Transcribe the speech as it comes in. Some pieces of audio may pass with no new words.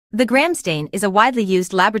The gram stain is a widely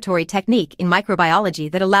used laboratory technique in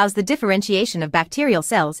microbiology that allows the differentiation of bacterial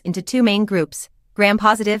cells into two main groups,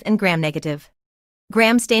 gram-positive and gram-negative.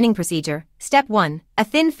 Gram staining procedure. Step 1. A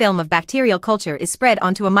thin film of bacterial culture is spread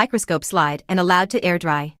onto a microscope slide and allowed to air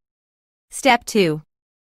dry. Step 2.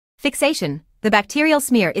 Fixation. The bacterial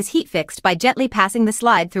smear is heat fixed by gently passing the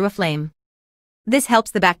slide through a flame. This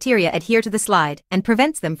helps the bacteria adhere to the slide and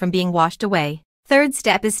prevents them from being washed away. Third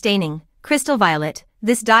step is staining. Crystal violet.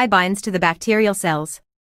 This dye binds to the bacterial cells.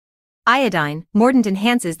 Iodine, mordant,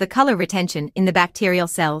 enhances the color retention in the bacterial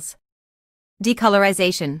cells.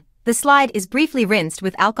 Decolorization. The slide is briefly rinsed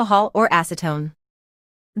with alcohol or acetone.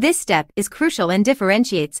 This step is crucial and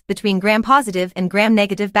differentiates between gram-positive and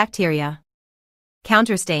gram-negative bacteria.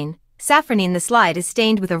 Counterstain. Safranine. The slide is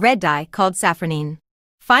stained with a red dye called safranine.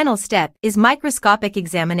 Final step is microscopic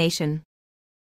examination.